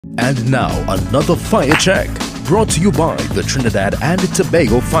And now another fire check, brought to you by the Trinidad and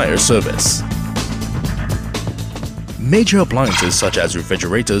Tobago Fire Service. Major appliances such as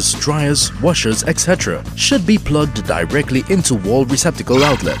refrigerators, dryers, washers, etc. should be plugged directly into wall receptacle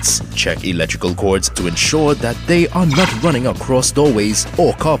outlets. Check electrical cords to ensure that they are not running across doorways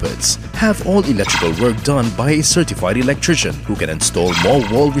or carpets. Have all electrical work done by a certified electrician who can install more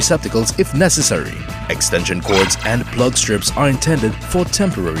wall receptacles if necessary. Extension cords and plug strips are intended for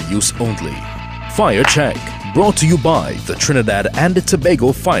temporary use only. Fire check, brought to you by the Trinidad and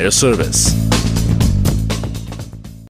Tobago Fire Service.